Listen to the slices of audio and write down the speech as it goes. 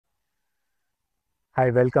Hi,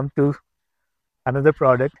 welcome to another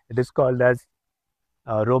product. It is called as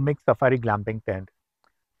Romic Safari Glamping Tent.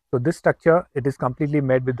 So this structure, it is completely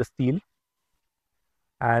made with the steel,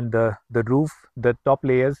 and the roof, the top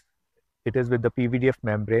layers, it is with the PVDF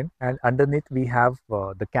membrane, and underneath we have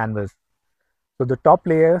the canvas. So the top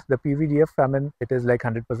layers, the PVDF, I mean, it is like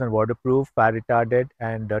 100% waterproof, fire retardant,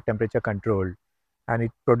 and temperature controlled, and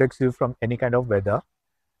it protects you from any kind of weather.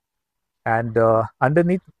 And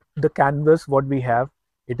underneath the canvas, what we have,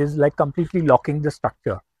 it is like completely locking the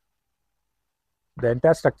structure. The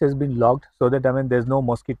entire structure has been locked so that there's no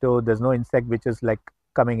mosquito, there's no insect which is like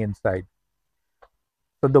coming inside.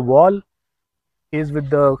 So the wall is with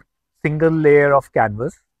the single layer of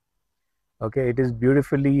canvas. Okay, it is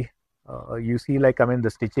beautifully, you see, like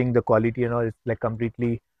the stitching, the quality and all, it's like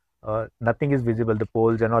completely nothing is visible. The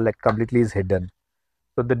poles and all like completely is hidden.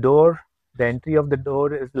 So the door, the entry of the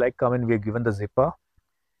door is like we're given the zipper.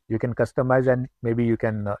 You can customize, and maybe you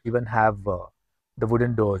can even have the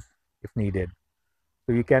wooden doors if needed.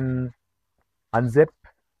 So you can unzip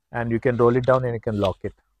and you can roll it down and you can lock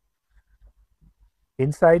it.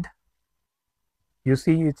 Inside, you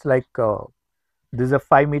see it's like this is a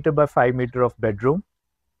 5 meter by 5 meter of bedroom,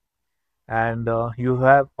 and you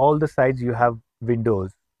have all the sides, you have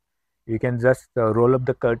windows. You can just roll up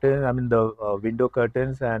the curtain, the window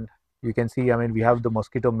curtains, and you can see, we have the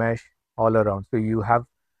mosquito mesh all around. So you have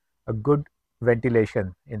a good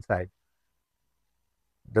ventilation inside.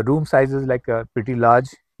 The room size is like pretty large.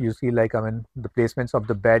 You see, like, the placements of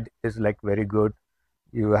the bed is like very good.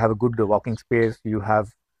 You have a good walking space. You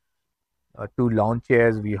have two lounge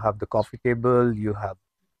chairs. We have the coffee table. You have,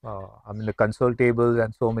 the console tables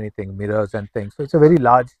and so many things, mirrors and things. So it's a very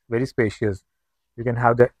large, very spacious. You can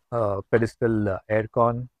have the pedestal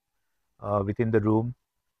aircon within the room.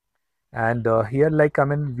 And here, like,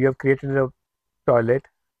 we have created a toilet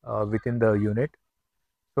within the unit.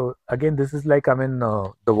 So again, this is like,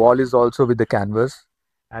 the wall is also with the canvas,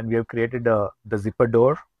 and we have created the zipper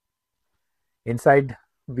door. Inside,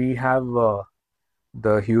 we have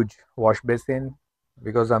the huge wash basin,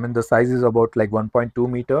 because the size is about like 1.2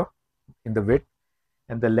 meter in the width,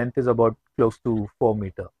 and the length is about close to 4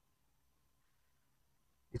 meter.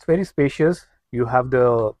 It's very spacious. You have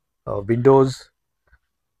the windows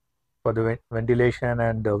for the ventilation,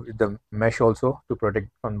 and the mesh also to protect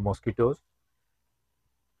from mosquitoes.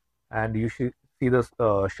 And you should see the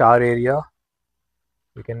shower area.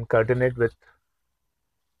 You can curtain it with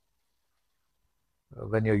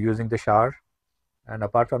when you're using the shower, and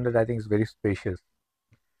apart from that, I think it's very spacious.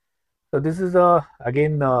 So this is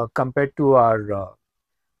again compared to our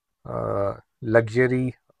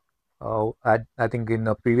luxury. I think in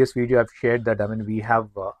a previous video I've shared that we have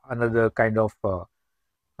another kind of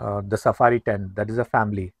the safari tent, that is a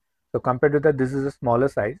family. So compared to that, this is a smaller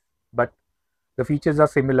size, but the features are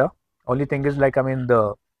similar. Only thing is, like, uh,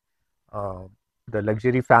 the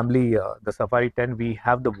luxury family, the safari tent, we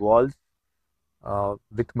have the walls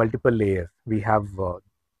with multiple layers. We have the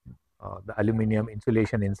aluminum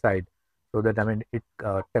insulation inside, so that it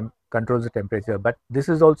controls the temperature. But this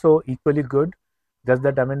is also equally good, just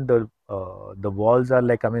that the walls are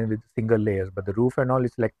like with single layers, but the roof and all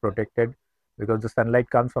is like protected, because the sunlight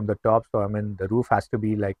comes from the top. So the roof has to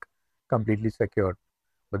be like completely secured,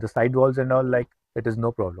 but the side walls and all, like, it is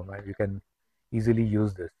no problem, right? You can easily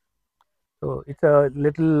use this. So it's a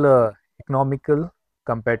little economical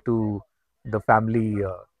compared to the family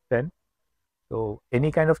tent. So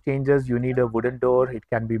any kind of changes, you need a wooden door. It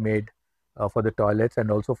can be made for the toilets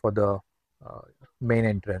and also for the uh, main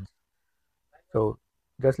entrance. So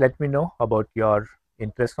just let me know about your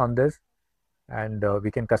interest on this, and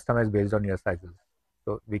we can customize based on your sizes.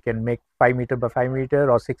 So we can make 5 meter by 5 meter,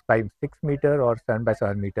 or 6 by 6 meter, or 7 by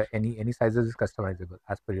 7 meter. Any sizes is customizable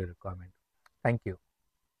as per your requirement. Thank you.